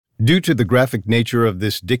Due to the graphic nature of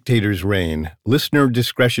this dictator's reign, listener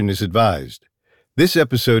discretion is advised. This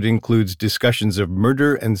episode includes discussions of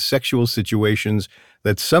murder and sexual situations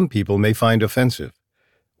that some people may find offensive.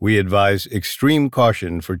 We advise extreme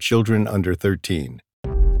caution for children under 13.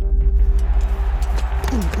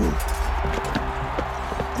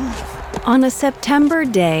 On a September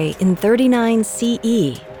day in 39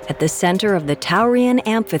 CE, at the center of the Taurian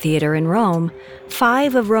amphitheater in Rome,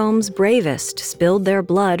 5 of Rome's bravest spilled their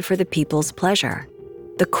blood for the people's pleasure.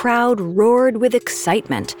 The crowd roared with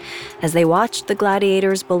excitement as they watched the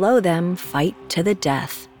gladiators below them fight to the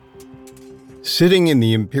death. Sitting in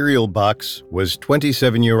the imperial box was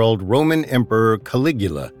 27-year-old Roman Emperor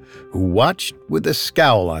Caligula, who watched with a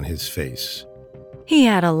scowl on his face. He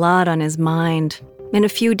had a lot on his mind. In a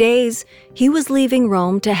few days, he was leaving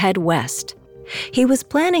Rome to head west. He was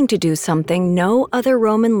planning to do something no other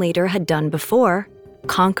Roman leader had done before: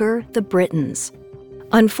 conquer the Britons.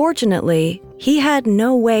 Unfortunately, he had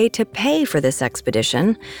no way to pay for this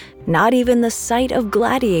expedition. Not even the sight of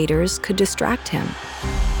gladiators could distract him.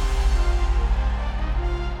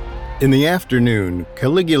 In the afternoon,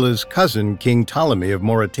 Caligula's cousin, King Ptolemy of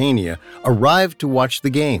Mauritania, arrived to watch the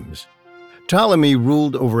games. Ptolemy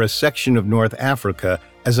ruled over a section of North Africa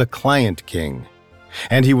as a client king,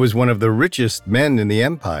 and he was one of the richest men in the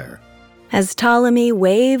empire. As Ptolemy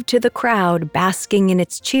waved to the crowd basking in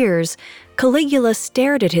its cheers, Caligula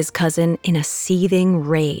stared at his cousin in a seething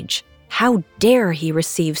rage. How dare he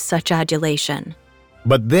receive such adulation?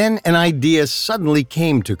 But then an idea suddenly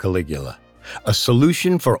came to Caligula, a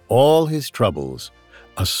solution for all his troubles,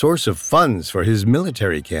 a source of funds for his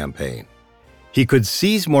military campaign. He could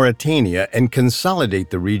seize Mauritania and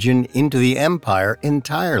consolidate the region into the empire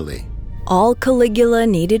entirely. All Caligula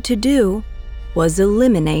needed to do was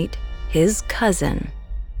eliminate his cousin.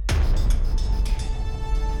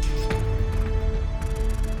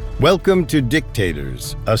 Welcome to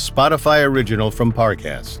Dictators, a Spotify original from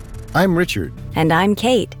Parcast. I'm Richard. And I'm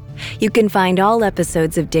Kate. You can find all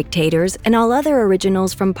episodes of Dictators and all other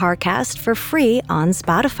originals from Parcast for free on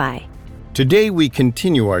Spotify. Today we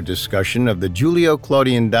continue our discussion of the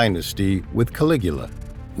Julio-Claudian dynasty with Caligula.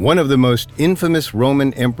 One of the most infamous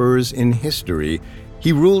Roman emperors in history,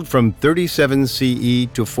 he ruled from 37 CE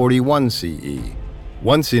to 41 CE.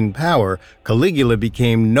 Once in power, Caligula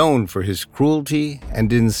became known for his cruelty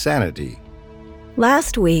and insanity.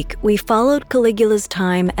 Last week, we followed Caligula's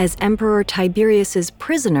time as Emperor Tiberius's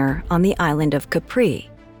prisoner on the island of Capri,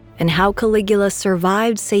 and how Caligula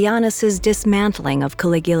survived Sejanus's dismantling of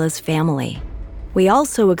Caligula's family. We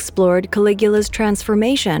also explored Caligula's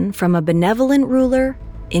transformation from a benevolent ruler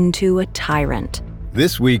into a tyrant.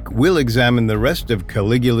 This week, we'll examine the rest of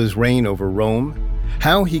Caligula's reign over Rome,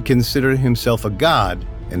 how he considered himself a god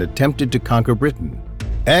and attempted to conquer Britain,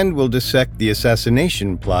 and we'll dissect the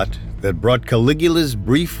assassination plot that brought Caligula's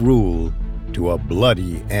brief rule to a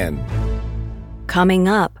bloody end. Coming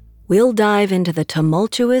up, we'll dive into the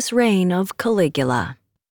tumultuous reign of Caligula.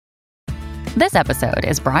 This episode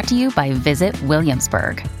is brought to you by Visit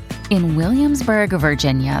Williamsburg. In Williamsburg,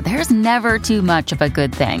 Virginia, there's never too much of a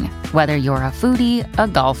good thing. Whether you're a foodie, a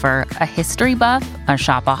golfer, a history buff, a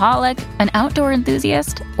shopaholic, an outdoor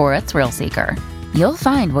enthusiast, or a thrill seeker, you'll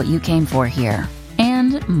find what you came for here,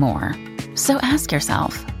 and more. So ask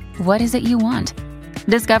yourself, what is it you want?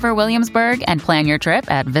 Discover Williamsburg and plan your trip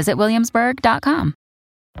at visitwilliamsburg.com.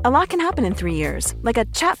 A lot can happen in 3 years, like a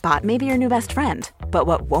chatbot may be your new best friend. But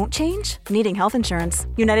what won't change? Needing health insurance.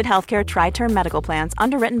 United Healthcare Tri-Term Medical Plans,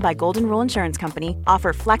 underwritten by Golden Rule Insurance Company,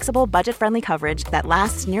 offer flexible, budget-friendly coverage that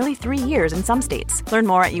lasts nearly 3 years in some states. Learn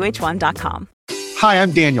more at uh1.com. Hi,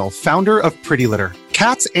 I'm Daniel, founder of Pretty Litter.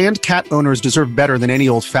 Cats and cat owners deserve better than any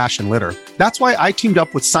old-fashioned litter. That's why I teamed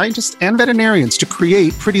up with scientists and veterinarians to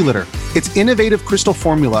create Pretty Litter. Its innovative crystal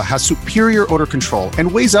formula has superior odor control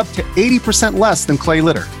and weighs up to 80% less than clay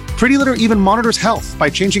litter. Pretty Litter even monitors health by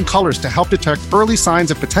changing colors to help detect early signs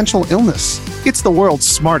of potential illness. It's the world's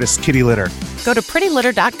smartest kitty litter. Go to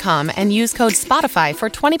prettylitter.com and use code SPOTIFY for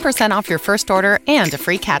 20% off your first order and a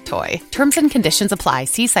free cat toy. Terms and conditions apply.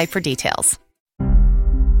 See site for details.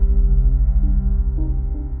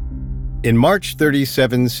 In March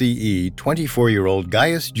 37 CE, 24-year-old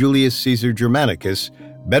Gaius Julius Caesar Germanicus,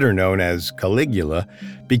 better known as Caligula,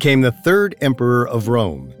 became the third emperor of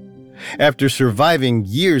Rome. After surviving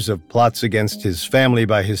years of plots against his family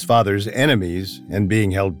by his father's enemies and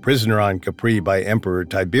being held prisoner on Capri by Emperor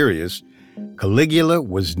Tiberius, Caligula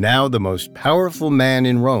was now the most powerful man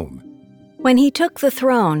in Rome. When he took the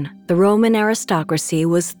throne, the Roman aristocracy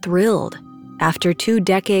was thrilled. After 2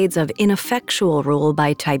 decades of ineffectual rule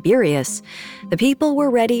by Tiberius, the people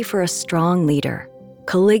were ready for a strong leader.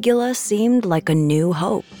 Caligula seemed like a new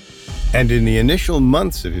hope. And in the initial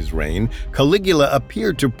months of his reign, Caligula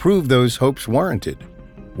appeared to prove those hopes warranted.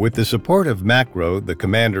 With the support of Macro, the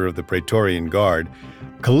commander of the Praetorian Guard,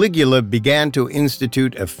 Caligula began to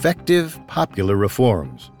institute effective popular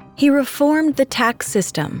reforms. He reformed the tax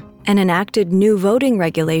system and enacted new voting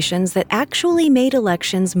regulations that actually made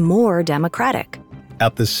elections more democratic.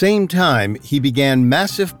 At the same time, he began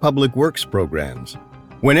massive public works programs.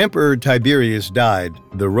 When Emperor Tiberius died,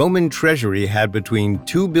 the Roman treasury had between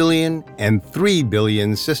 2 billion and 3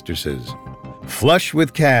 billion sesterces. Flush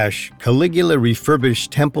with cash, Caligula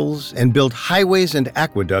refurbished temples and built highways and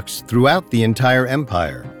aqueducts throughout the entire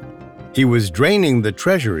empire. He was draining the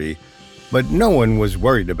treasury, but no one was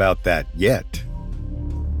worried about that yet.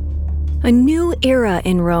 A new era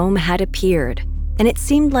in Rome had appeared, and it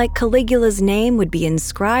seemed like Caligula's name would be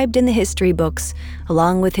inscribed in the history books,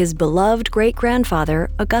 along with his beloved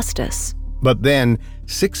great-grandfather, Augustus. But then,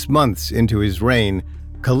 6 months into his reign,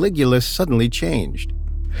 Caligula suddenly changed.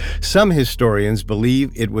 Some historians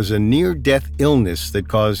believe it was a near-death illness that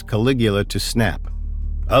caused Caligula to snap.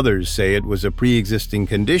 Others say it was a pre-existing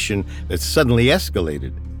condition that suddenly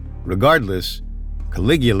escalated. Regardless,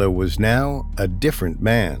 Caligula was now a different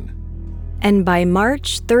man. And by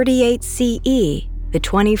March 38 CE, the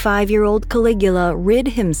 25-year-old Caligula rid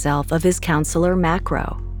himself of his counselor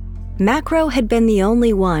Macro. Macro had been the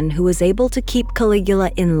only one who was able to keep Caligula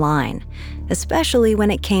in line, especially when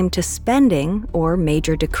it came to spending or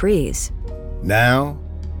major decrees. Now,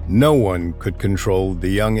 no one could control the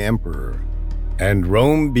young emperor, and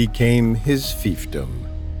Rome became his fiefdom.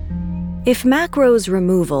 If Macro's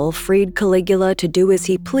removal freed Caligula to do as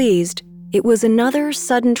he pleased, it was another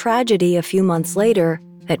sudden tragedy a few months later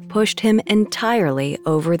that pushed him entirely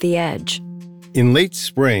over the edge. In late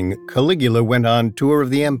spring, Caligula went on tour of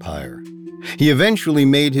the empire. He eventually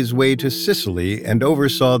made his way to Sicily and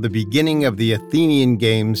oversaw the beginning of the Athenian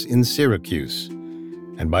Games in Syracuse.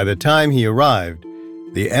 And by the time he arrived,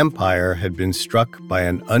 the empire had been struck by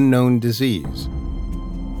an unknown disease.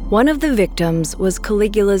 One of the victims was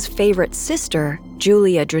Caligula's favorite sister,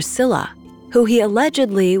 Julia Drusilla, who he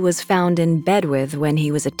allegedly was found in bed with when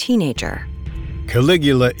he was a teenager.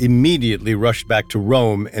 Caligula immediately rushed back to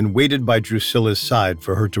Rome and waited by Drusilla's side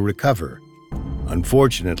for her to recover.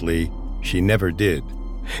 Unfortunately, she never did.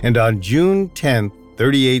 And on June 10,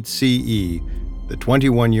 38 CE, the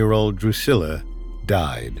 21-year-old Drusilla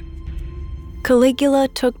died. Caligula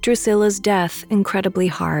took Drusilla's death incredibly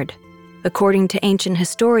hard. According to ancient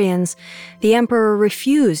historians, the emperor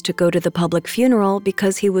refused to go to the public funeral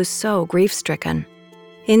because he was so grief-stricken.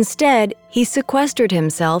 Instead, he sequestered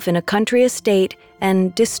himself in a country estate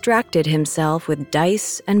and distracted himself with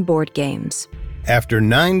dice and board games. After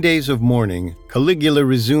 9 days of mourning, Caligula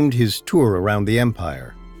resumed his tour around the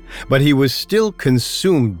empire. But he was still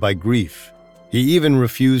consumed by grief. He even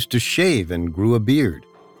refused to shave and grew a beard.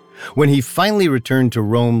 When he finally returned to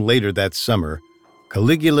Rome later that summer,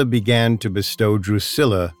 Caligula began to bestow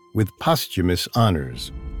Drusilla with posthumous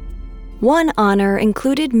honors. One honor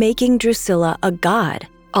included making Drusilla a god,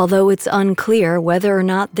 although it's unclear whether or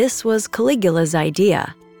not this was Caligula's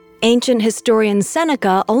idea. Ancient historian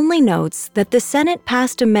Seneca only notes that the Senate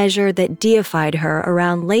passed a measure that deified her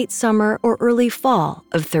around late summer or early fall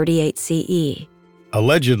of 38 CE.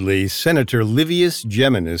 Allegedly, Senator Livius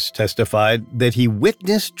Geminus testified that he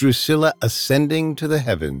witnessed Drusilla ascending to the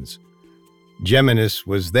heavens. Geminus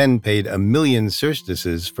was then paid 1,000,000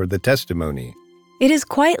 sesterces for the testimony. It is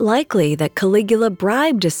quite likely that Caligula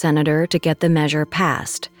bribed a senator to get the measure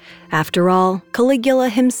passed. After all, Caligula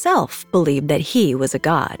himself believed that he was a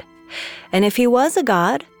god. And if he was a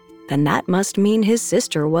god, then that must mean his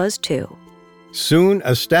sister was too. Soon,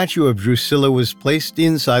 a statue of Drusilla was placed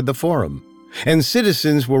inside the forum, and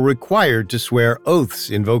citizens were required to swear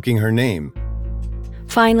oaths invoking her name.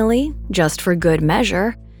 Finally, just for good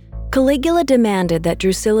measure, Caligula demanded that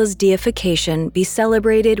Drusilla's deification be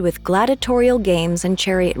celebrated with gladiatorial games and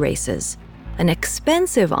chariot races, an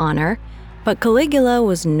expensive honor, but Caligula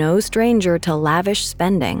was no stranger to lavish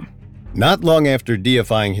spending. Not long after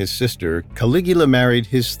deifying his sister, Caligula married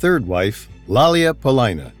his third wife, Lalia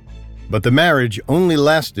Paulina. But the marriage only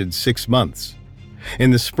lasted 6 months.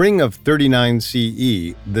 In the spring of 39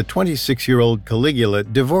 CE, the 26-year-old Caligula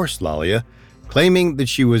divorced Lalia, claiming that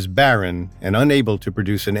she was barren and unable to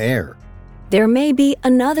produce an heir. There may be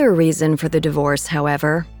another reason for the divorce,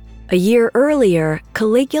 however. A year earlier,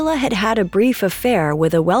 Caligula had had a brief affair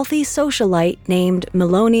with a wealthy socialite named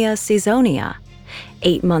Milonia Caesonia.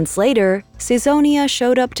 8 months later, Caesonia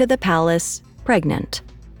showed up to the palace, pregnant.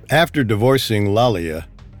 After divorcing Lalia,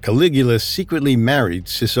 Caligula secretly married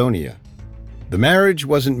Caesonia. The marriage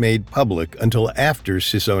wasn't made public until after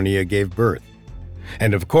Caesonia gave birth.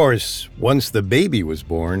 And of course, once the baby was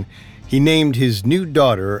born, he named his new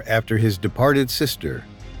daughter after his departed sister,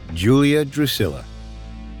 Julia Drusilla.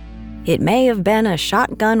 It may have been a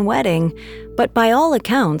shotgun wedding, but by all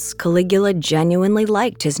accounts, Caligula genuinely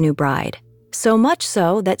liked his new bride. So much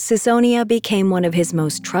so that Caesonia became one of his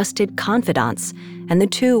most trusted confidants, and the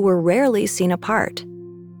two were rarely seen apart.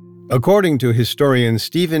 According to historian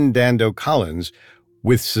Stephen Dando Collins,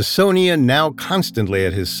 with Caesonia now constantly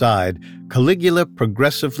at his side, Caligula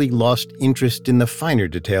progressively lost interest in the finer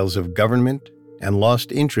details of government and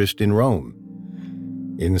lost interest in Rome.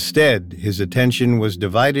 Instead, his attention was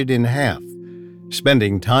divided in half,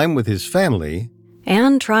 spending time with his family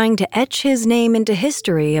and trying to etch his name into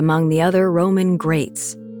history among the other Roman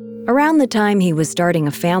greats. Around the time he was starting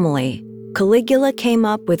a family, Caligula came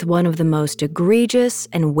up with one of the most egregious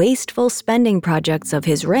and wasteful spending projects of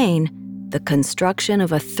his reign, the construction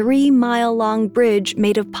of a 3-mile-long bridge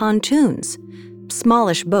made of pontoons,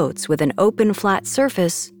 smallish boats with an open flat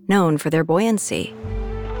surface known for their buoyancy.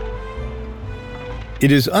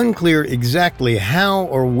 It is unclear exactly how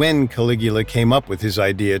or when Caligula came up with his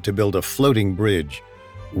idea to build a floating bridge.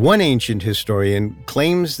 One ancient historian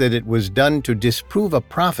claims that it was done to disprove a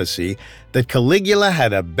prophecy that Caligula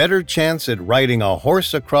had a better chance at riding a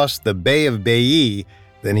horse across the Bay of Baiae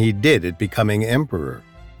than he did at becoming emperor.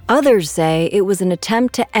 Others say it was an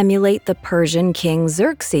attempt to emulate the Persian king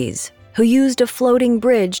Xerxes, who used a floating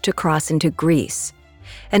bridge to cross into Greece.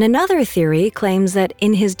 And another theory claims that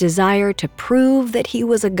in his desire to prove that he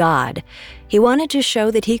was a god, he wanted to show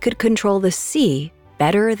that he could control the sea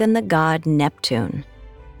better than the god Neptune.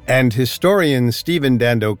 And historian Stephen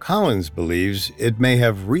Dando Collins believes it may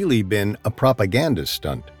have really been a propaganda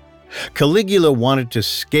stunt. Caligula wanted to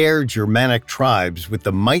scare Germanic tribes with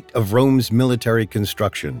the might of Rome's military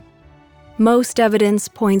construction. Most evidence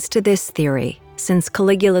points to this theory, since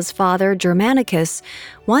Caligula's father, Germanicus,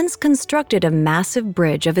 once constructed a massive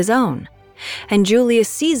bridge of his own. And Julius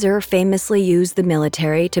Caesar famously used the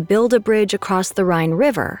military to build a bridge across the Rhine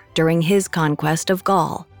River during his conquest of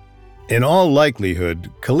Gaul. In all likelihood,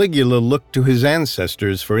 Caligula looked to his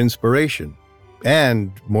ancestors for inspiration,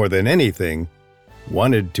 and, more than anything,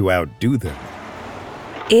 wanted to outdo them.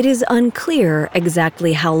 It is unclear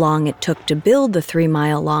exactly how long it took to build the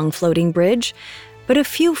 3-mile-long floating bridge, but a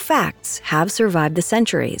few facts have survived the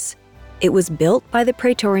centuries. It was built by the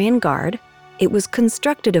Praetorian Guard, it was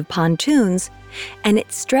constructed of pontoons, and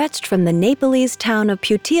it stretched from the Nepalese town of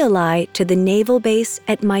Puteoli to the naval base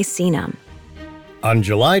at Misenum. On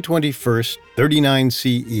July 21st, 39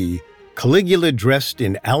 CE, Caligula, dressed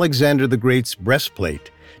in Alexander the Great's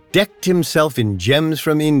breastplate, decked himself in gems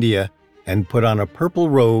from India, and put on a purple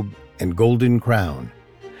robe and golden crown.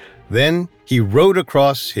 Then he rode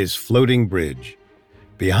across his floating bridge.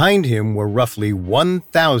 Behind him were roughly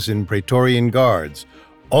 1,000 Praetorian guards,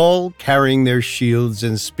 all carrying their shields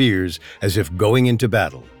and spears as if going into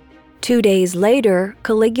battle. 2 days later,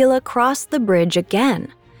 Caligula crossed the bridge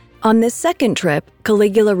again. On this second trip,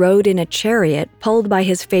 Caligula rode in a chariot pulled by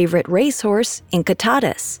his favorite racehorse,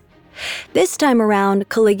 Incitatus. This time around,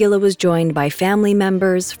 Caligula was joined by family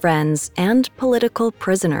members, friends, and political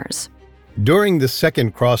prisoners. During the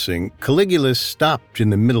second crossing, Caligula stopped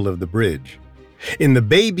in the middle of the bridge. In the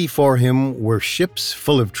bay before him were ships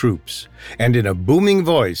full of troops, and in a booming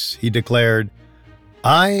voice he declared,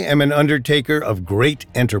 "I am an undertaker of great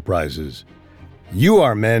enterprises. You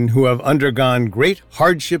are men who have undergone great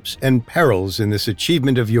hardships and perils in this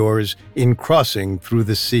achievement of yours in crossing through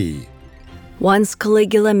the sea." Once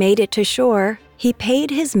Caligula made it to shore, he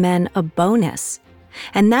paid his men a bonus.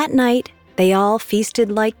 And that night, they all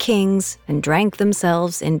feasted like kings and drank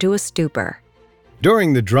themselves into a stupor.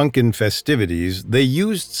 During the drunken festivities, they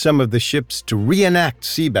used some of the ships to reenact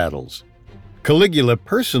sea battles. Caligula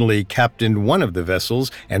personally captained one of the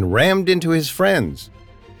vessels and rammed into his friends.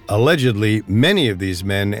 Allegedly, many of these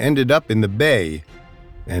men ended up in the bay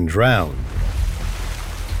and drowned.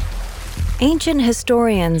 Ancient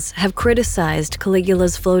historians have criticized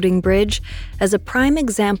Caligula's floating bridge as a prime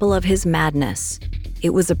example of his madness.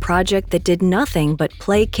 It was a project that did nothing but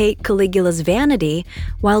placate Caligula's vanity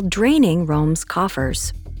while draining Rome's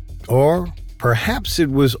coffers. Or perhaps it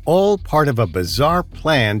was all part of a bizarre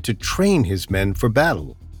plan to train his men for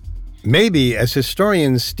battle. Maybe, as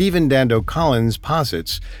historian Stephen Dando Collins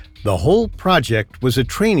posits, the whole project was a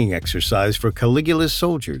training exercise for Caligula's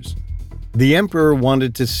soldiers. The emperor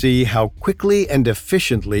wanted to see how quickly and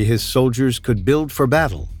efficiently his soldiers could build for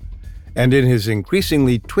battle. And in his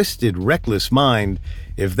increasingly twisted, reckless mind,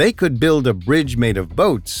 if they could build a bridge made of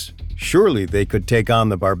boats, surely they could take on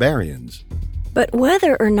the barbarians. But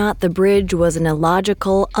whether or not the bridge was an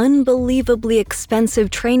illogical, unbelievably expensive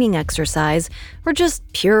training exercise or just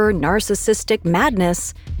pure narcissistic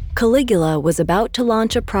madness, Caligula was about to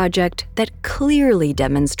launch a project that clearly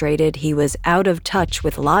demonstrated he was out of touch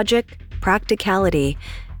with logic, practicality,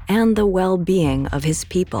 and the well-being of his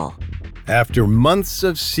people. After months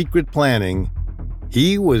of secret planning,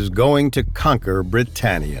 he was going to conquer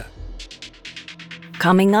Britannia.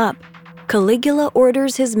 Coming up, Caligula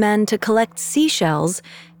orders his men to collect seashells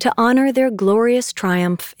to honor their glorious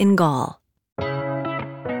triumph in Gaul.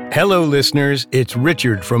 Hello, listeners. It's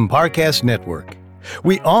Richard from Parcast Network.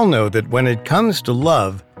 We all know that when it comes to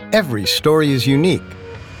love, every story is unique.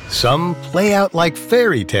 Some play out like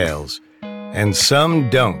fairy tales, and some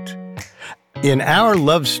don't. In Our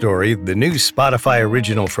Love Story, the new Spotify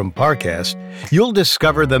original from Parcast, you'll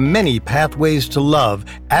discover the many pathways to love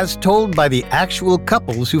as told by the actual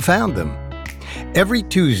couples who found them. Every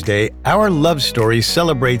Tuesday, Our Love Story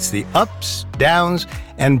celebrates the ups, downs,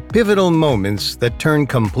 and pivotal moments that turn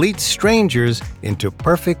complete strangers into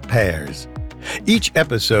perfect pairs. Each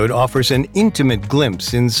episode offers an intimate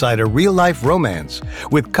glimpse inside a real-life romance,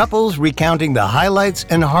 with couples recounting the highlights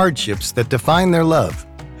and hardships that define their love.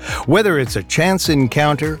 Whether it's a chance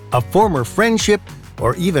encounter, a former friendship,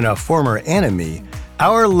 or even a former enemy,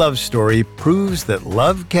 Our Love Story proves that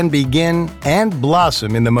love can begin and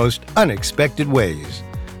blossom in the most unexpected ways.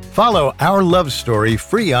 Follow Our Love Story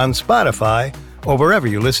free on Spotify or wherever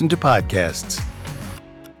you listen to podcasts.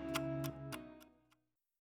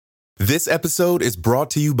 This episode is brought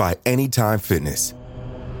to you by Anytime Fitness.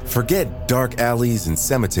 Forget dark alleys and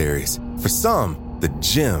cemeteries. For some, the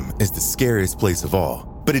gym is the scariest place of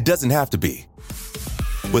all, but it doesn't have to be.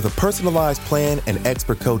 With a personalized plan and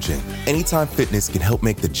expert coaching, Anytime Fitness can help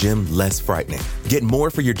make the gym less frightening. Get more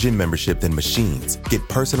for your gym membership than machines. Get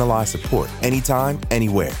personalized support anytime,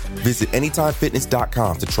 anywhere. Visit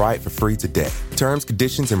AnytimeFitness.com to try it for free today. Terms,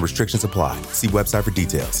 conditions, and restrictions apply. See website for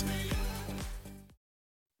details.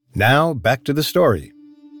 Now, back to the story.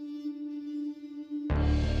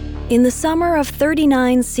 In the summer of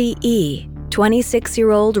 39 CE,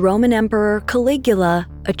 26-year-old Roman Emperor Caligula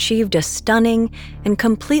achieved a stunning and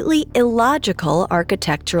completely illogical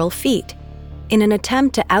architectural feat. In an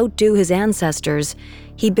attempt to outdo his ancestors,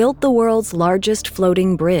 he built the world's largest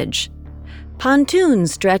floating bridge.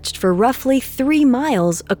 Pontoons stretched for roughly 3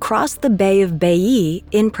 miles across the Bay of Baiae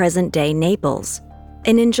in present-day Naples.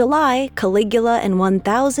 And in July, Caligula and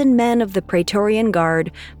 1,000 men of the Praetorian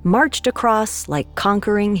Guard marched across like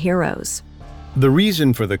conquering heroes. The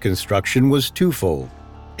reason for the construction was twofold.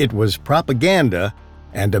 It was propaganda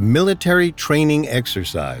and a military training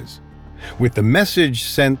exercise. With the message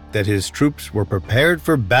sent that his troops were prepared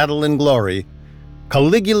for battle and glory,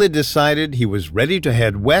 Caligula decided he was ready to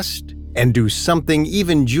head west and do something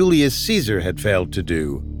even Julius Caesar had failed to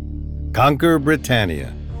do: conquer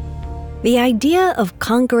Britannia. The idea of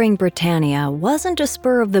conquering Britannia wasn't a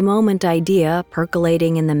spur-of-the-moment idea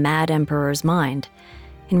percolating in the mad emperor's mind.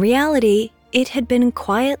 In reality, it had been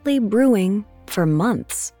quietly brewing for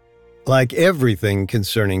months. Like everything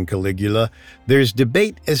concerning Caligula, there's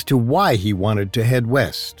debate as to why he wanted to head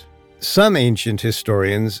west. Some ancient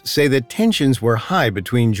historians say that tensions were high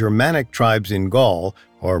between Germanic tribes in Gaul,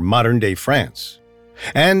 or modern-day France.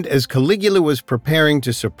 And as Caligula was preparing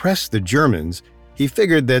to suppress the Germans, he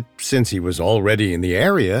figured that since he was already in the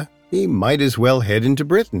area, he might as well head into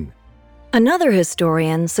Britain. Another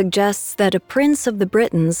historian suggests that a prince of the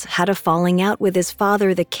Britons had a falling out with his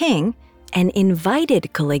father, the king, and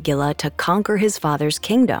invited Caligula to conquer his father's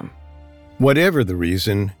kingdom. Whatever the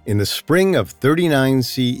reason, in the spring of 39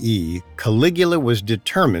 CE, Caligula was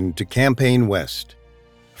determined to campaign west,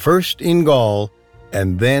 first in Gaul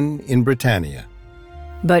and then in Britannia.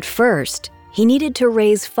 But first, he needed to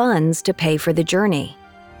raise funds to pay for the journey.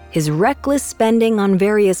 His reckless spending on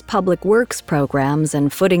various public works programs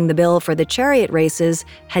and footing the bill for the chariot races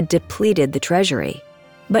had depleted the treasury.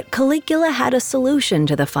 But Caligula had a solution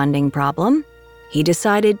to the funding problem. He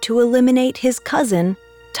decided to eliminate his cousin,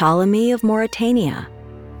 Ptolemy of Mauritania.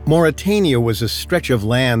 Mauritania was a stretch of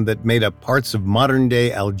land that made up parts of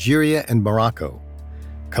modern-day Algeria and Morocco.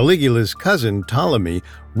 Caligula's cousin, Ptolemy,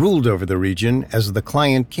 ruled over the region as the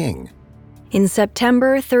client king. In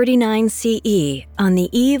September 39 CE, on the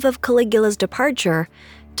eve of Caligula's departure,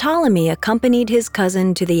 Ptolemy accompanied his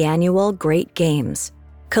cousin to the annual Great Games.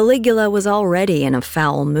 Caligula was already in a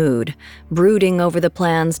foul mood, brooding over the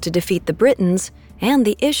plans to defeat the Britons and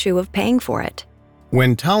the issue of paying for it.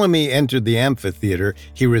 When Ptolemy entered the amphitheater,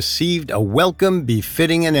 he received a welcome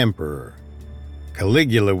befitting an emperor.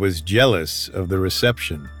 Caligula was jealous of the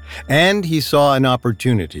reception, and he saw an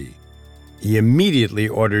opportunity. He immediately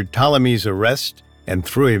ordered Ptolemy's arrest and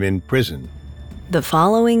threw him in prison. The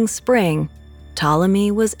following spring,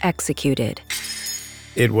 Ptolemy was executed.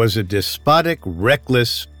 It was a despotic,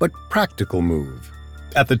 reckless, but practical move.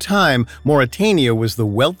 At the time, Mauritania was the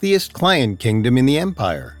wealthiest client kingdom in the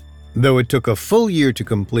empire. Though it took a full year to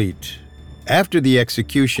complete, after the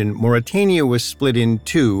execution, Mauritania was split in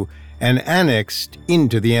two and annexed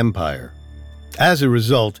into the empire. As a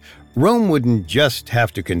result, Rome wouldn't just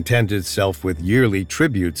have to content itself with yearly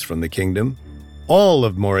tributes from the kingdom. All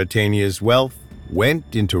of Mauritania's wealth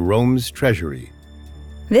went into Rome's treasury.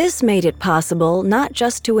 This made it possible not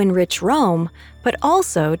just to enrich Rome, but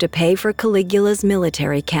also to pay for Caligula's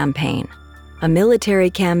military campaign. A military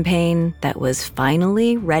campaign that was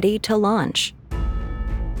finally ready to launch.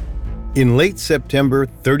 In late September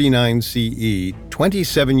 39 CE,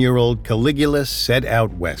 27-year-old Caligula set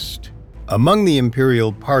out west. Among the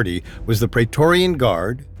imperial party was the Praetorian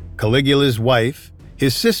Guard, Caligula's wife,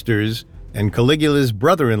 his sisters, and Caligula's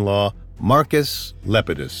brother-in-law, Marcus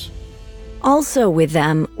Lepidus. Also with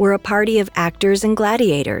them were a party of actors and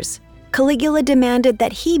gladiators. Caligula demanded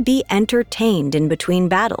that he be entertained in between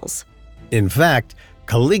battles. In fact,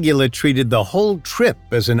 Caligula treated the whole trip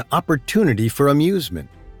as an opportunity for amusement.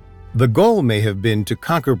 The goal may have been to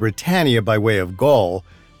conquer Britannia by way of Gaul,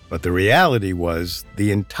 but the reality was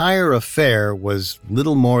the entire affair was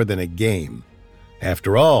little more than a game.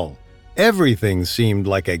 After all, everything seemed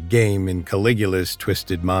like a game in Caligula's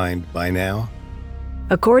twisted mind by now.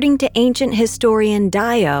 According to ancient historian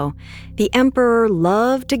Dio, the emperor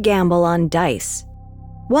loved to gamble on dice.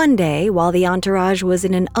 One day, while the entourage was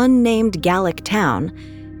in an unnamed Gallic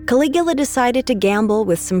town, Caligula decided to gamble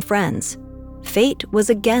with some friends. Fate was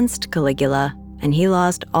against Caligula, and he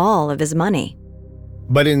lost all of his money.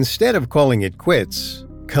 But instead of calling it quits,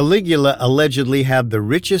 Caligula allegedly had the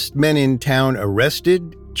richest men in town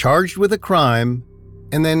arrested, charged with a crime,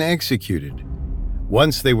 and then executed.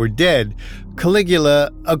 Once they were dead,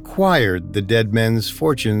 Caligula acquired the dead men's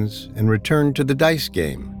fortunes and returned to the dice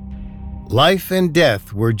game. Life and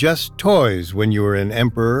death were just toys when you were an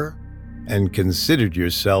emperor and considered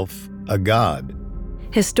yourself a god.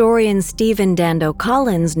 Historian Stephen Dando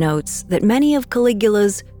Collins notes that many of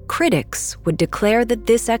Caligula's critics would declare that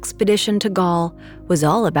this expedition to Gaul was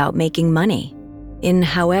all about making money, in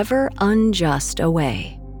however unjust a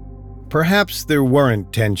way. Perhaps there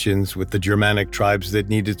weren't tensions with the Germanic tribes that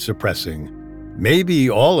needed suppressing. Maybe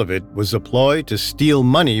all of it was a ploy to steal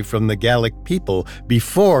money from the Gallic people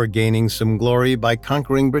before gaining some glory by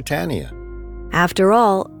conquering Britannia. After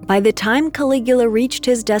all, by the time Caligula reached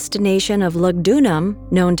his destination of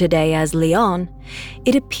Lugdunum, known today as Lyon,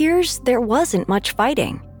 it appears there wasn't much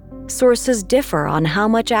fighting. Sources differ on how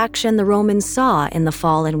much action the Romans saw in the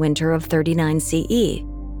fall and winter of 39 CE,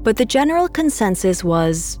 but the general consensus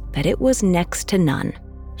was that it was next to none.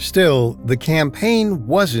 Still, the campaign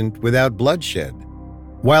wasn't without bloodshed.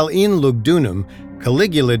 While in Lugdunum,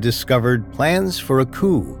 Caligula discovered plans for a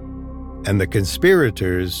coup, and the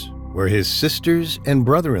conspirators were his sisters and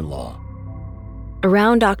brother-in-law.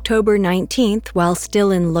 Around October 19th, while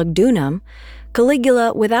still in Lugdunum,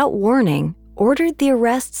 Caligula, without warning, ordered the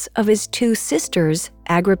arrests of his two sisters,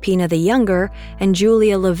 Agrippina the Younger and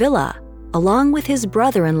Julia Livilla, along with his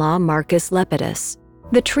brother-in-law Marcus Lepidus.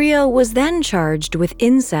 The trio was then charged with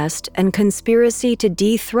incest and conspiracy to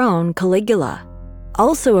dethrone Caligula.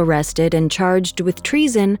 Also arrested and charged with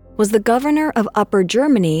treason was the governor of Upper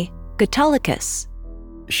Germany, Autolycus.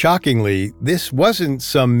 Shockingly, this wasn't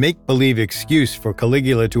some make-believe excuse for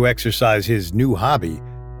Caligula to exercise his new hobby,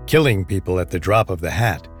 killing people at the drop of the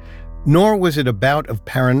hat. Nor was it a bout of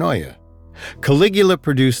paranoia. Caligula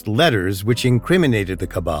produced letters which incriminated the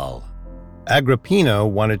cabal. Agrippina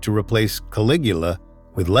wanted to replace Caligula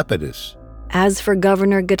with Lepidus. As for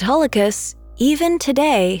Governor Autolycus, even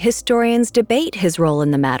today historians debate his role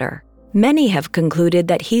in the matter. Many have concluded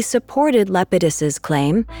that he supported Lepidus's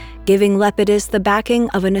claim, giving Lepidus the backing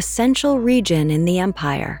of an essential region in the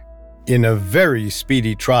empire. In a very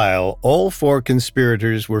speedy trial, all four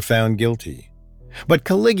conspirators were found guilty. But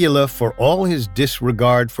Caligula, for all his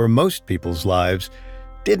disregard for most people's lives,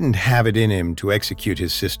 didn't have it in him to execute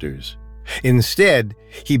his sisters. Instead,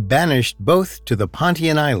 he banished both to the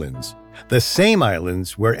Pontian Islands, the same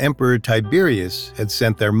islands where Emperor Tiberius had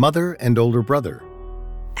sent their mother and older brother.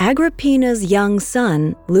 Agrippina's young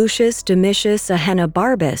son, Lucius Domitius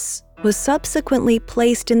Ahenobarbus, was subsequently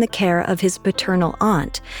placed in the care of his paternal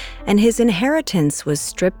aunt, and his inheritance was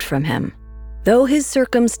stripped from him. Though his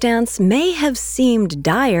circumstance may have seemed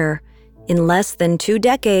dire, in less than 2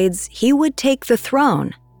 decades he would take the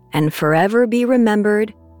throne and forever be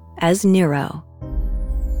remembered as Nero.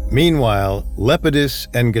 Meanwhile, Lepidus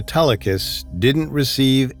and Autolycus didn't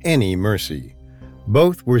receive any mercy.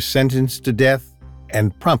 Both were sentenced to death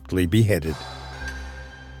and promptly beheaded.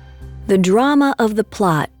 The drama of the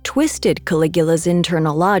plot twisted Caligula's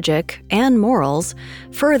internal logic and morals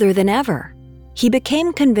further than ever. He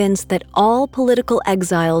became convinced that all political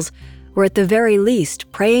exiles were at the very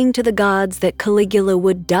least praying to the gods that Caligula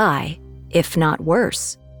would die, if not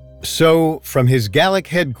worse. So, from his Gallic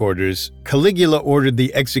headquarters, Caligula ordered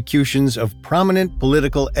the executions of prominent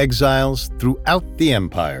political exiles throughout the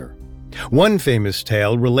empire. One famous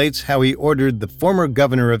tale relates how he ordered the former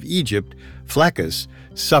governor of Egypt, Flaccus,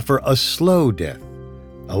 suffer a slow death.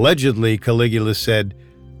 Allegedly, Caligula said,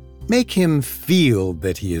 "Make him feel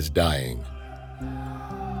that he is dying."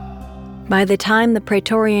 By the time the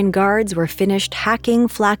Praetorian guards were finished hacking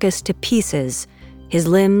Flaccus to pieces, his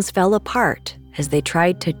limbs fell apart as they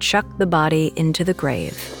tried to chuck the body into the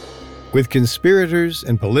grave. With conspirators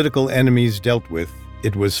and political enemies dealt with,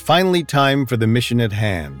 it was finally time for the mission at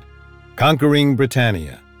hand, conquering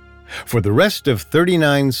Britannia. For the rest of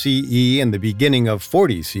 39 CE and the beginning of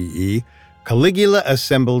 40 CE, Caligula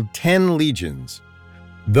assembled 10 legions.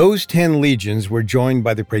 Those 10 legions were joined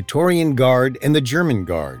by the Praetorian Guard and the German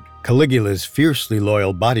Guard, Caligula's fiercely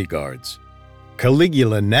loyal bodyguards.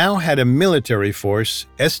 Caligula now had a military force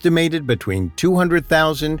estimated between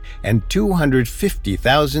 200,000 and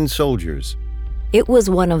 250,000 soldiers. It was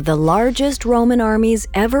one of the largest Roman armies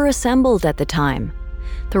ever assembled at the time.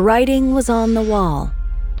 The writing was on the wall.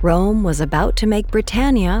 Rome was about to make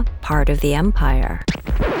Britannia part of the empire.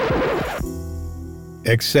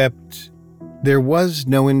 Except there was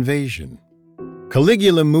no invasion.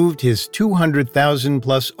 Caligula moved his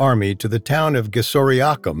 200,000-plus army to the town of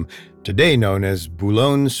Gesoriacum, today known as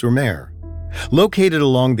Boulogne-sur-Mer. Located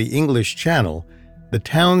along the English Channel, the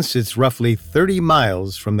town sits roughly 30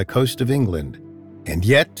 miles from the coast of England. And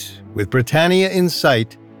yet, with Britannia in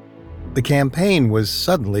sight, the campaign was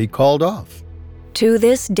suddenly called off. To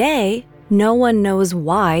this day, no one knows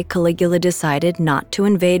why Caligula decided not to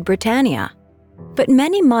invade Britannia. But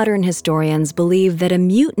many modern historians believe that a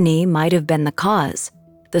mutiny might have been the cause.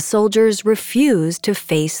 The soldiers refused to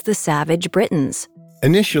face the savage Britons.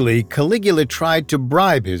 Initially, Caligula tried to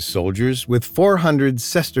bribe his soldiers with 400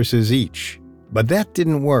 sesterces each, but that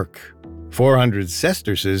didn't work. 400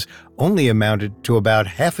 sesterces only amounted to about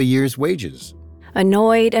half a year's wages.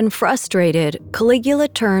 Annoyed and frustrated, Caligula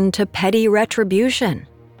turned to petty retribution.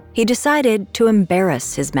 He decided to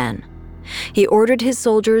embarrass his men. He ordered his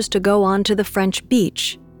soldiers to go onto the French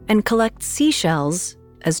beach and collect seashells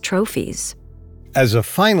as trophies. As a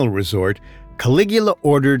final resort, Caligula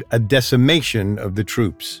ordered a decimation of the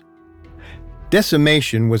troops.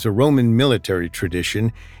 Decimation was a Roman military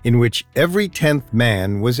tradition in which every 10th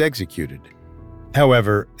man was executed.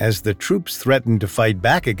 However, as the troops threatened to fight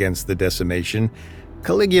back against the decimation,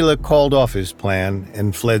 Caligula called off his plan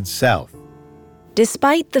and fled south.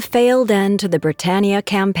 Despite the failed end to the Britannia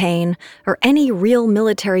campaign or any real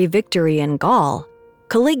military victory in Gaul,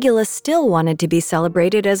 Caligula still wanted to be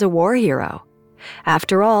celebrated as a war hero.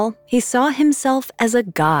 After all, he saw himself as a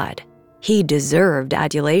god. He deserved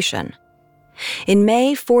adulation. In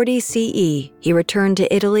May 40 CE, he returned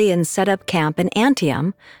to Italy and set up camp in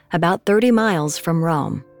Antium, about 30 miles from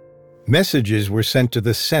Rome. Messages were sent to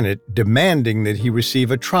the Senate demanding that he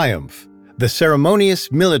receive a triumph, the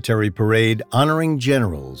ceremonious military parade honoring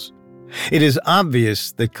generals. It is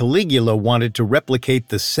obvious that Caligula wanted to replicate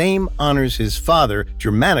the same honors his father,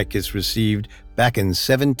 Germanicus, received back in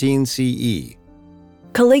 17 CE.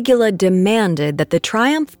 Caligula demanded that the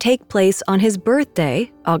triumph take place on his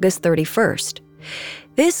birthday, August 31st.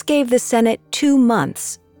 This gave the Senate 2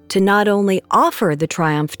 months to not only offer the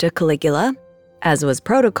triumph to Caligula, as was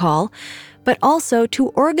protocol, but also to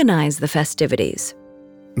organize the festivities.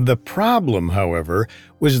 The problem, however,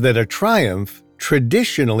 was that a triumph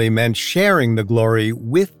traditionally meant sharing the glory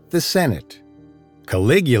with the Senate.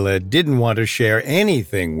 Caligula didn't want to share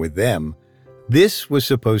anything with them. This was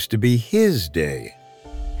supposed to be his day.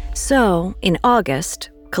 So, in August,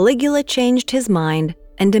 Caligula changed his mind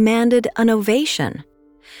and demanded an ovation.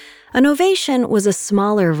 An ovation was a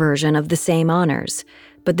smaller version of the same honors,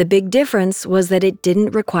 but the big difference was that it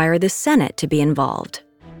didn't require the Senate to be involved.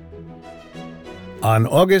 On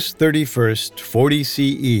August 31st, 40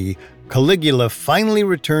 CE, Caligula finally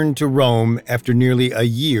returned to Rome after nearly a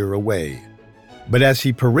year away. But as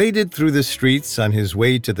he paraded through the streets on his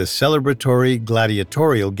way to the celebratory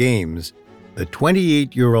gladiatorial games, the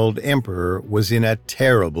 28-year-old emperor was in a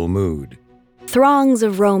terrible mood. Throngs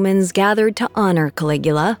of Romans gathered to honor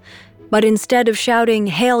Caligula, but instead of shouting,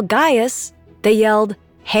 "Hail Gaius," they yelled,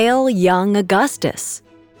 "Hail young Augustus."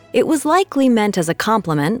 It was likely meant as a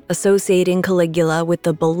compliment, associating Caligula with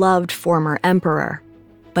the beloved former emperor.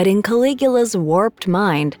 But in Caligula's warped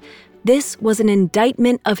mind, this was an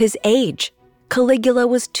indictment of his age. Caligula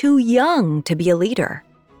was too young to be a leader.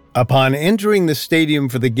 Upon entering the stadium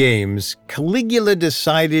for the games, Caligula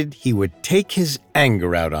decided he would take his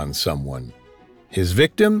anger out on someone. His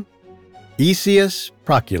victim? Aetius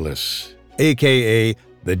Proculus, a.k.a.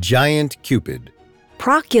 the Giant Cupid.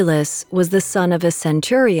 Proculus was the son of a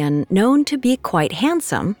centurion known to be quite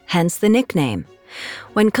handsome, hence the nickname.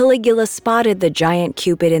 When Caligula spotted the giant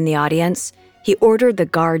Cupid in the audience, he ordered the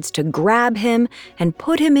guards to grab him and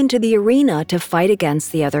put him into the arena to fight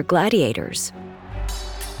against the other gladiators.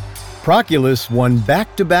 Proculus won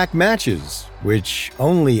back-to-back matches, which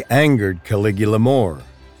only angered Caligula more.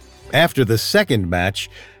 After the second match,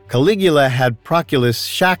 Caligula had Proculus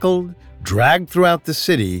shackled, dragged throughout the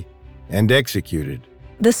city, and executed.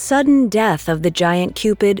 The sudden death of the giant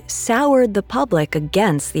Cupid soured the public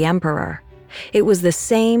against the emperor. It was the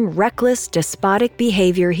same reckless, despotic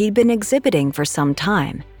behavior he'd been exhibiting for some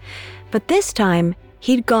time. But this time,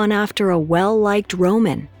 he'd gone after a well-liked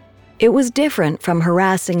Roman. It was different from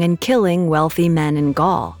harassing and killing wealthy men in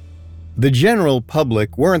Gaul. The general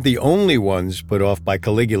public weren't the only ones put off by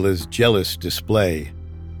Caligula's jealous display.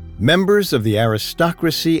 Members of the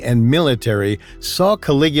aristocracy and military saw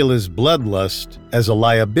Caligula's bloodlust as a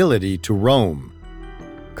liability to Rome.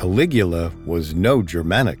 Caligula was no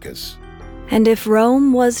Germanicus. And if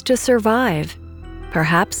Rome was to survive,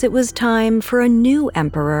 perhaps it was time for a new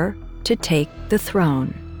emperor to take the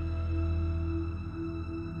throne.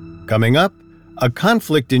 Coming up, a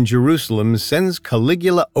conflict in Jerusalem sends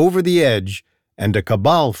Caligula over the edge, and a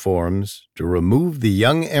cabal forms to remove the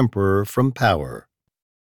young emperor from power.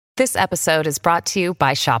 This episode is brought to you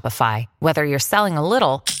by Shopify. Whether you're selling a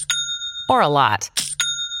little or a lot,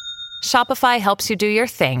 Shopify helps you do your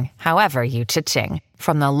thing, however you cha-ching.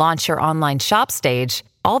 From the launch your online shop stage,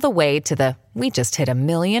 all the way to the we just hit 1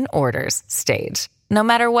 million orders stage. No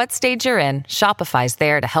matter what stage you're in, Shopify's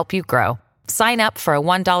there to help you grow. Sign up for a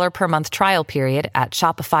 $1 per month trial period at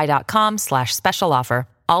shopify.com/special offer,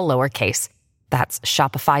 all lowercase. That's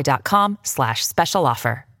shopify.com/special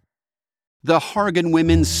offer. The Hargan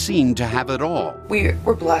women seemed to have it all. We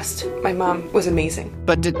were blessed. My mom was amazing.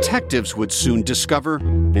 But detectives would soon discover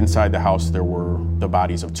inside the house there were the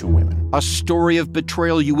bodies of 2 women. A story of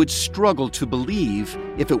betrayal you would struggle to believe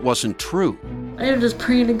if it wasn't true. I am just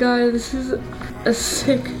praying to God, this is a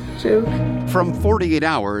sick joke. From 48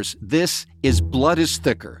 Hours, this is Blood is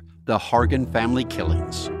Thicker, the Hargan Family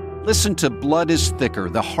Killings. Listen to Blood is Thicker,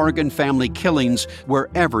 the Hargan Family Killings,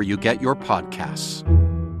 wherever you get your podcasts.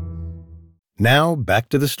 Now, back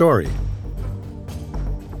to the story.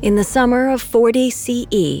 In the summer of 40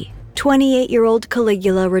 CE, 28-year-old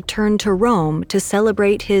Caligula returned to Rome to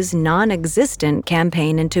celebrate his non-existent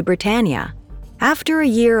campaign into Britannia. After a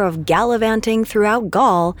year of gallivanting throughout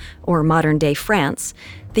Gaul, or modern-day France,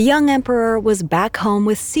 the young emperor was back home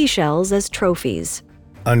with seashells as trophies.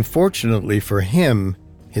 Unfortunately for him,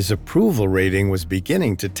 his approval rating was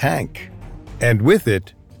beginning to tank. And with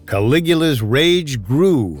it, Caligula's rage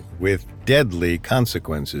grew with deadly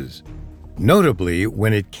consequences, notably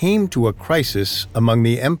when it came to a crisis among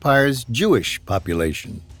the empire's Jewish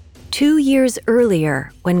population. 2 years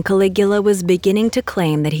earlier, when Caligula was beginning to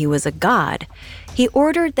claim that he was a god, he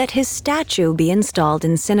ordered that his statue be installed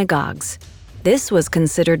in synagogues. This was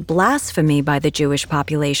considered blasphemy by the Jewish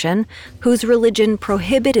population, whose religion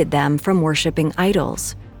prohibited them from worshiping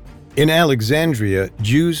idols. In Alexandria,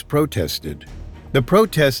 Jews protested. The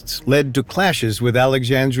protests led to clashes with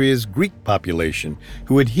Alexandria's Greek population,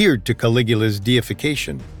 who adhered to Caligula's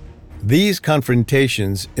deification. These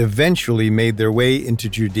confrontations eventually made their way into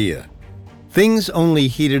Judea. Things only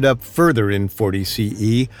heated up further in 40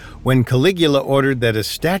 CE when Caligula ordered that a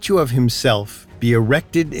statue of himself be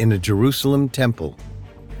erected in a Jerusalem temple.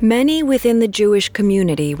 Many within the Jewish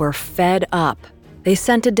community were fed up. They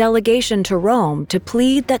sent a delegation to Rome to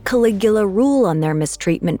plead that Caligula rule on their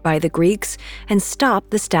mistreatment by the Greeks and stop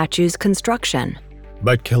the statue's construction.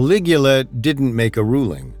 But Caligula didn't make a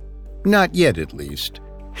ruling. Not yet, at least.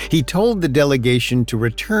 He told the delegation to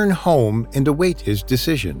return home and await his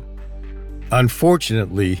decision.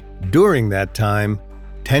 Unfortunately, during that time,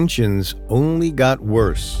 tensions only got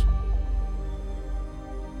worse.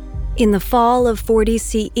 In the fall of 40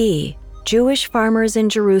 CE, Jewish farmers in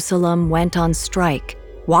Jerusalem went on strike,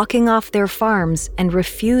 walking off their farms and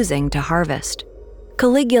refusing to harvest.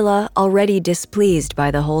 Caligula, already displeased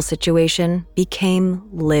by the whole situation, became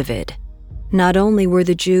livid. Not only were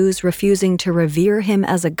the Jews refusing to revere him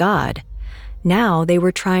as a god, now they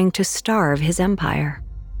were trying to starve his empire.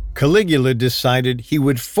 Caligula decided he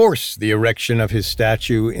would force the erection of his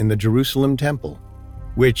statue in the Jerusalem temple,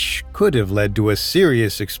 which could have led to a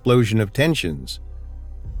serious explosion of tensions.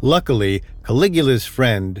 Luckily, Caligula's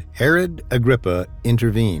friend, Herod Agrippa,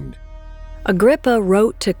 intervened. Agrippa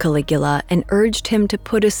wrote to Caligula and urged him to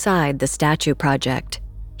put aside the statue project.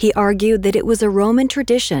 He argued that it was a Roman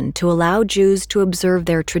tradition to allow Jews to observe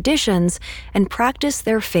their traditions and practice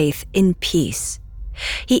their faith in peace.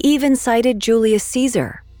 He even cited Julius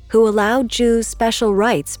Caesar, who allowed Jews special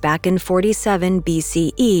rights back in 47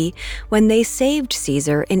 BCE when they saved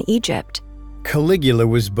Caesar in Egypt. Caligula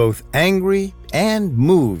was both angry and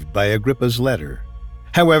moved by Agrippa's letter.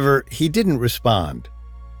 However, he didn't respond.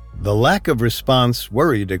 The lack of response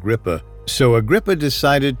worried Agrippa, so Agrippa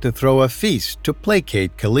decided to throw a feast to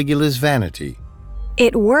placate Caligula's vanity.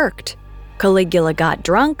 It worked. Caligula got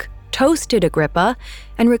drunk, toasted Agrippa,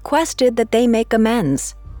 and requested that they make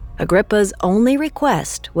amends. Agrippa's only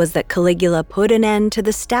request was that Caligula put an end to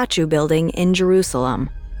the statue building in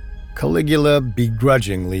Jerusalem. Caligula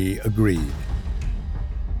begrudgingly agreed.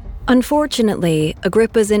 Unfortunately,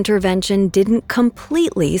 Agrippa's intervention didn't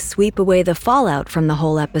completely sweep away the fallout from the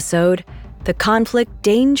whole episode. The conflict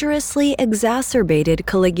dangerously exacerbated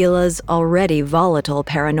Caligula's already volatile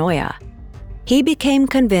paranoia. He became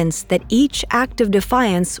convinced that each act of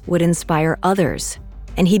defiance would inspire others,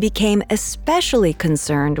 and he became especially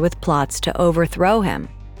concerned with plots to overthrow him.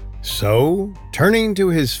 So, turning to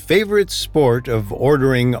his favorite sport of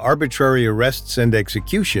ordering arbitrary arrests and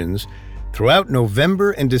executions, throughout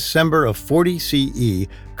November and December of 40 CE,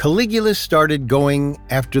 Caligula started going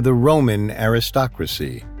after the Roman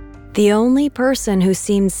aristocracy. The only person who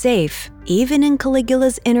seemed safe, even in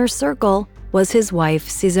Caligula's inner circle, was his wife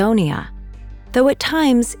Caesonia, though at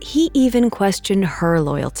times he even questioned her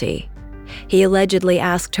loyalty. He allegedly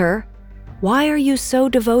asked her, "Why are you so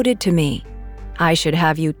devoted to me? I should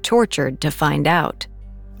have you tortured to find out."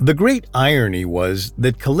 The great irony was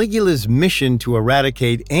that Caligula's mission to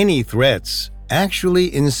eradicate any threats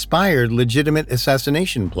actually inspired legitimate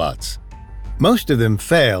assassination plots. Most of them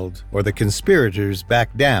failed, or the conspirators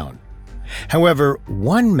backed down. However,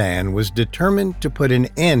 one man was determined to put an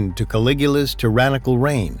end to Caligula's tyrannical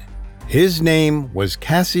reign. His name was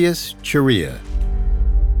Cassius Chaerea.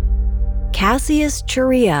 Cassius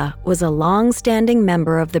Chaerea was a long-standing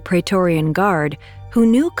member of the Praetorian Guard who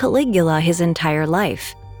knew Caligula his entire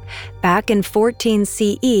life. Back in 14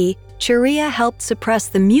 CE, Chaerea helped suppress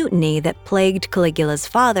the mutiny that plagued Caligula's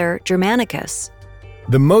father, Germanicus.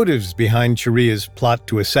 The motives behind Chaerea's plot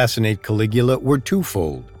to assassinate Caligula were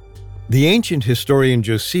twofold. The ancient historian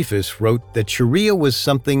Josephus wrote that Chaerea was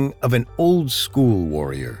something of an old-school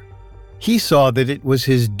warrior. He saw that it was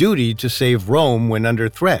his duty to save Rome when under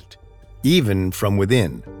threat, even from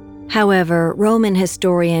within. However, Roman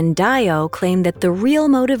historian Dio claimed that the real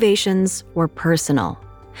motivations were personal.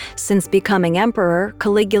 Since becoming emperor,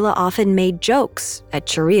 Caligula often made jokes at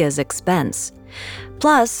Chaerea's expense.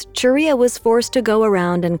 Plus, Chaerea was forced to go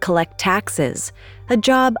around and collect taxes, a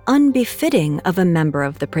job unbefitting of a member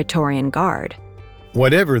of the Praetorian Guard.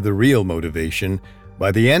 Whatever the real motivation,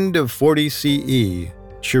 by the end of 40 CE,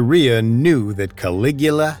 Chaerea knew that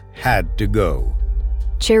Caligula had to go.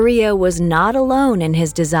 Chaerea was not alone in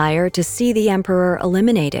his desire to see the emperor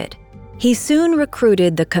eliminated. He soon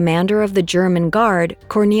recruited the commander of the German Guard,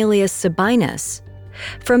 Cornelius Sabinus.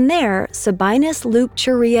 From there, Sabinus looped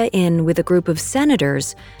Chaerea in with a group of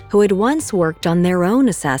senators who had once worked on their own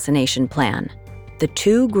assassination plan. The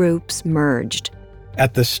two groups merged.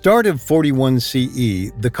 At the start of 41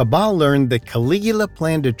 CE, the Cabal learned that Caligula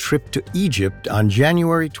planned a trip to Egypt on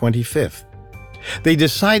January 25th. They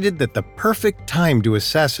decided that the perfect time to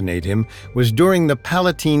assassinate him was during the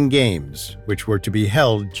Palatine Games, which were to be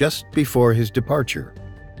held just before his departure.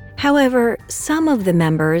 However, some of the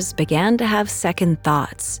members began to have second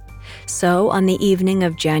thoughts. So, on the evening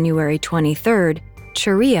of January 23rd,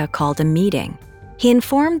 Chaerea called a meeting. He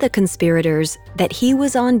informed the conspirators that he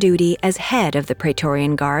was on duty as head of the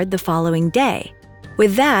Praetorian Guard the following day.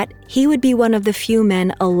 With that, he would be one of the few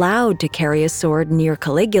men allowed to carry a sword near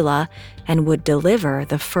Caligula and would deliver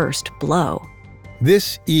the first blow.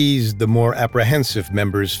 This eased the more apprehensive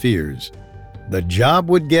members' fears. The job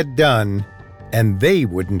would get done, and they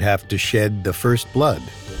wouldn't have to shed the first blood.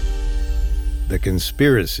 The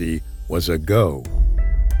conspiracy was a go.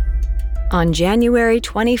 On January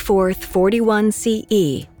 24th, 41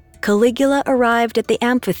 CE, Caligula arrived at the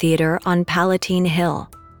amphitheater on Palatine Hill.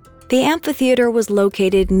 The amphitheater was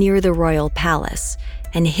located near the royal palace,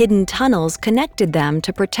 and hidden tunnels connected them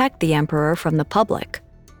to protect the emperor from the public.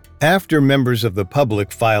 After members of the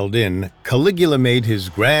public filed in, Caligula made his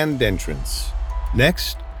grand entrance.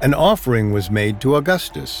 Next, An offering was made to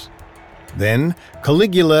Augustus. Then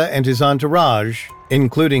Caligula and his entourage,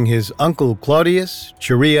 including his uncle Claudius,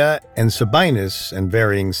 Chaerea, and Sabinus, and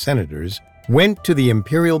varying senators, went to the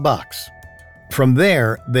imperial box. From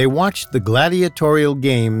there, they watched the gladiatorial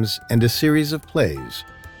games and a series of plays.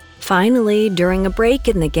 Finally, during a break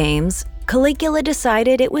in the games, Caligula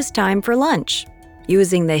decided it was time for lunch.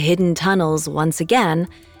 Using the hidden tunnels once again,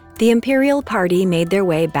 the imperial party made their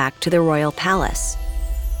way back to the royal palace.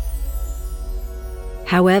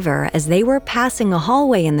 However, as they were passing a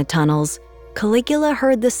hallway in the tunnels, Caligula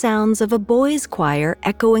heard the sounds of a boys' choir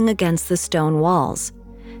echoing against the stone walls.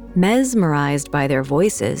 Mesmerized by their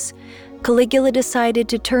voices, Caligula decided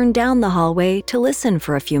to turn down the hallway to listen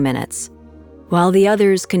for a few minutes. While the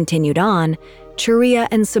others continued on, Chaerea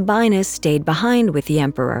and Sabinus stayed behind with the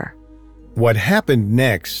emperor. What happened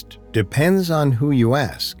next depends on who you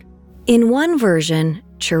ask. In one version,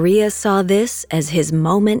 Chaerea saw this as his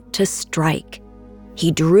moment to strike.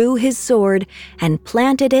 He drew his sword and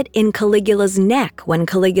planted it in Caligula's neck when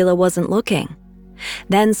Caligula wasn't looking.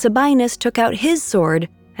 Then Sabinus took out his sword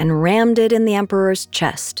and rammed it in the emperor's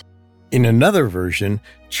chest. In another version,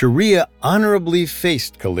 Chaerea honorably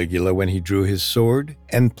faced Caligula when he drew his sword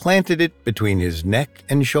and planted it between his neck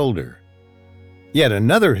and shoulder. Yet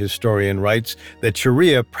another historian writes that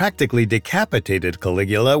Chaerea practically decapitated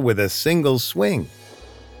Caligula with a single swing.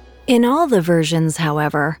 In all the versions,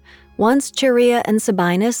 however, once Chaerea and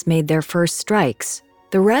Sabinus made their first strikes,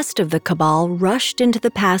 the rest of the cabal rushed into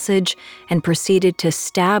the passage and proceeded to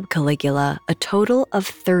stab Caligula a total of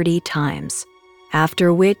 30 times,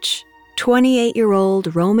 after which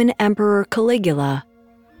 28-year-old Roman Emperor Caligula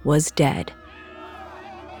was dead.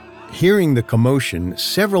 Hearing the commotion,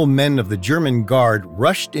 several men of the German guard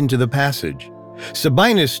rushed into the passage.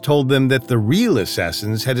 Sabinus told them that the real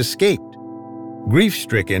assassins had escaped.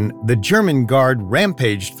 Grief-stricken, the German guard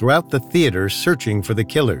rampaged throughout the theater searching for the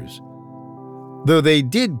killers. Though they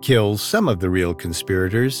did kill some of the real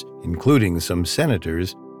conspirators, including some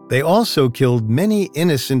senators, they also killed many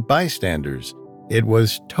innocent bystanders. It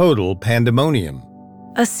was total pandemonium.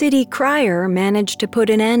 A city crier managed to put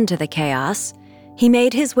an end to the chaos. He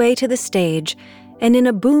made his way to the stage and in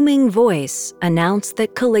a booming voice announced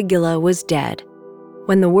that Caligula was dead.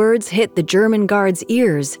 When the words hit the German guards'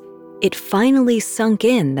 ears, it finally sunk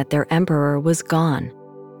in that their emperor was gone.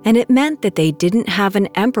 And it meant that they didn't have an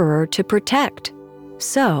emperor to protect.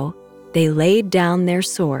 So, they laid down their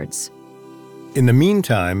swords. In the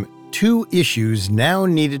meantime, two issues now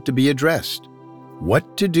needed to be addressed: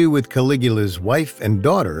 what to do with Caligula's wife and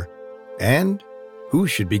daughter, and who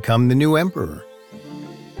should become the new emperor.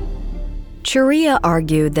 Chaerea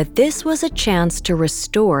argued that this was a chance to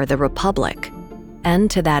restore the Republic, and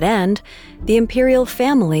to that end, the imperial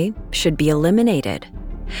family should be eliminated.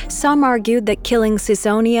 Some argued that killing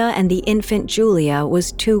Caesonia and the infant Julia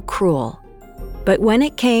was too cruel. But when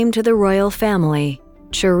it came to the royal family,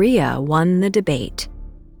 Chaerea won the debate.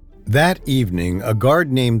 That evening, a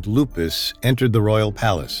guard named Lupus entered the royal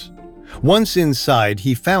palace. Once inside,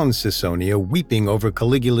 he found Caesonia weeping over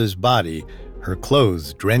Caligula's body, her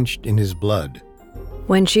clothes drenched in his blood.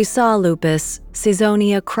 When she saw Lupus,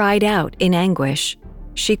 Caesonia cried out in anguish.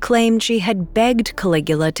 She claimed she had begged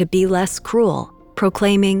Caligula to be less cruel,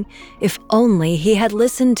 proclaiming, "If only he had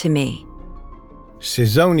listened to me."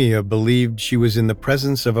 Caesonia believed she was in the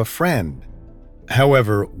presence of a friend.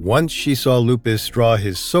 However, once she saw Lupus draw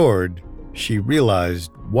his sword, she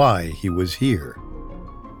realized why he was here.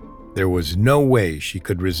 There was no way she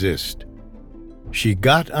could resist. She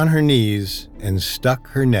got on her knees and stuck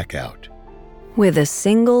her neck out. With a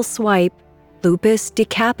single swipe, Lupus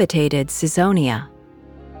decapitated Caesonia.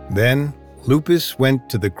 Then, Lupus went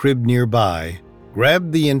to the crib nearby,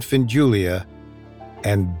 grabbed the infant Julia,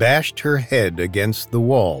 and bashed her head against the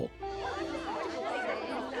wall.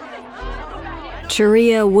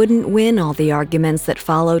 Chaerea wouldn't win all the arguments that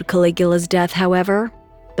followed Caligula's death, however.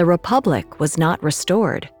 The Republic was not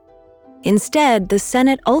restored. Instead, the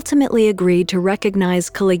Senate ultimately agreed to recognize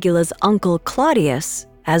Caligula's uncle Claudius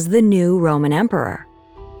as the new Roman emperor.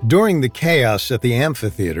 During the chaos at the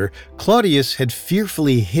amphitheater, Claudius had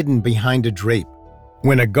fearfully hidden behind a drape.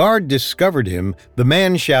 When a guard discovered him, the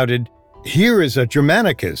man shouted, "Here is a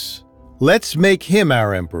Germanicus. Let's make him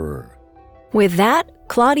our emperor." With that,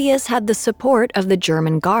 Claudius had the support of the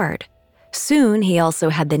German guard. Soon, he also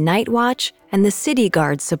had the Night Watch and the City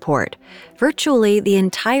Guard support, virtually the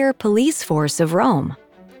entire police force of Rome.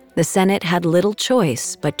 The Senate had little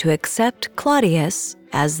choice but to accept Claudius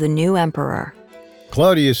as the new emperor.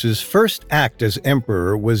 Claudius's first act as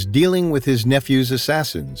emperor was dealing with his nephew's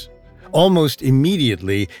assassins. Almost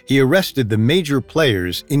immediately, he arrested the major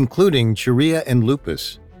players, including Chaerea and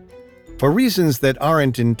Lupus. For reasons that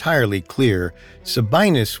aren't entirely clear,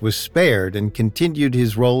 Sabinus was spared and continued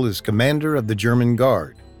his role as commander of the German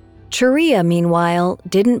Guard. Chorea, meanwhile,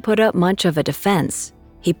 didn't put up much of a defense.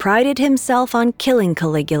 He prided himself on killing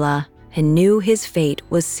Caligula and knew his fate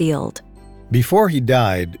was sealed. Before he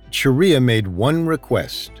died, Chorea made one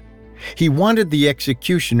request. He wanted the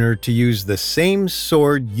executioner to use the same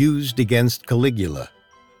sword used against Caligula.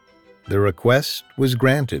 The request was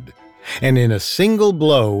granted, and in a single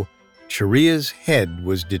blow, Chorea's head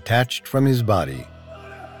was detached from his body.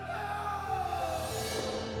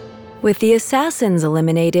 With the assassins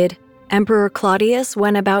eliminated, Emperor Claudius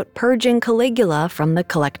went about purging Caligula from the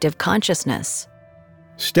collective consciousness.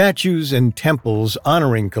 Statues and temples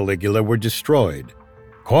honoring Caligula were destroyed.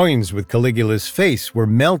 Coins with Caligula's face were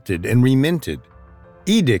melted and reminted.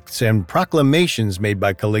 Edicts and proclamations made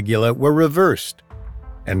by Caligula were reversed,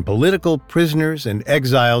 and political prisoners and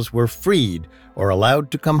exiles were freed or allowed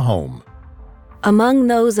to come home. Among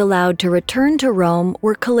those allowed to return to Rome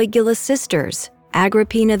were Caligula's sisters,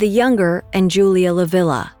 Agrippina the Younger and Julia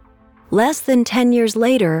Livilla. Less than 10 years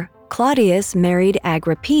later, Claudius married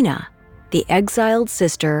Agrippina. The exiled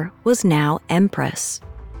sister was now empress.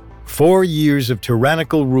 4 years of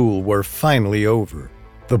tyrannical rule were finally over.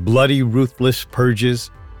 The bloody, ruthless purges,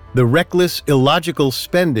 the reckless, illogical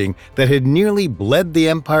spending that had nearly bled the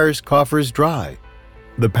empire's coffers dry,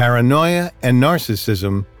 the paranoia and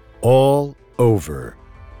narcissism, all over.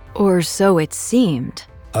 Or so it seemed.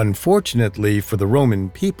 Unfortunately for the Roman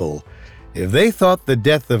people, if they thought the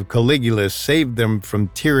death of Caligula saved them from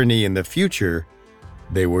tyranny in the future,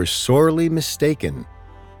 they were sorely mistaken.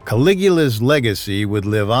 Caligula's legacy would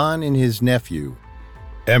live on in his nephew,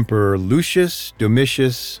 Emperor Lucius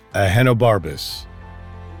Domitius Ahenobarbus,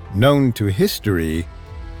 known to history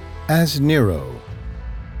as Nero.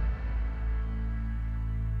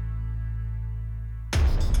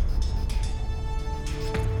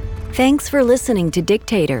 Thanks for listening to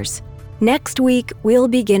Dictators. Next week, we'll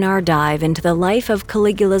begin our dive into the life of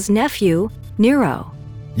Caligula's nephew, Nero.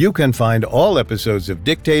 You can find all episodes of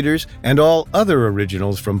Dictators and all other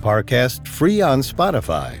originals from Parcast free on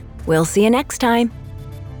Spotify. We'll see you next time.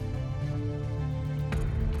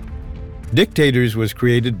 Dictators was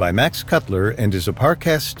created by Max Cutler and is a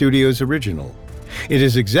Parcast Studios original. It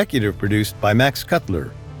is executive produced by Max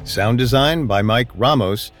Cutler, sound design by Mike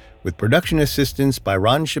Ramos, with production assistance by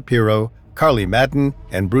Ron Shapiro, Carly Madden,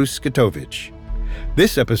 and Bruce Skatovich.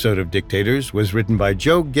 This episode of Dictators was written by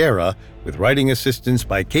Joe Guerra with writing assistance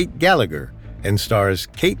by Kate Gallagher and stars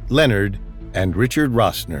Kate Leonard and Richard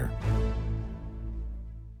Rossner.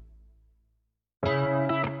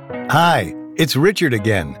 Hi, it's Richard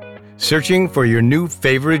again. Searching for your new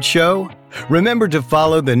favorite show? Remember to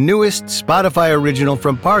follow the newest Spotify original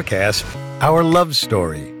from Parcast, Our Love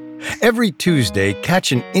Story. Every Tuesday,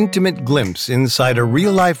 catch an intimate glimpse inside a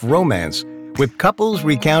real-life romance with couples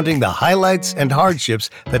recounting the highlights and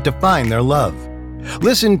hardships that define their love.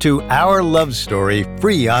 Listen to Our Love Story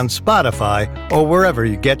free on Spotify or wherever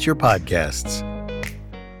you get your podcasts.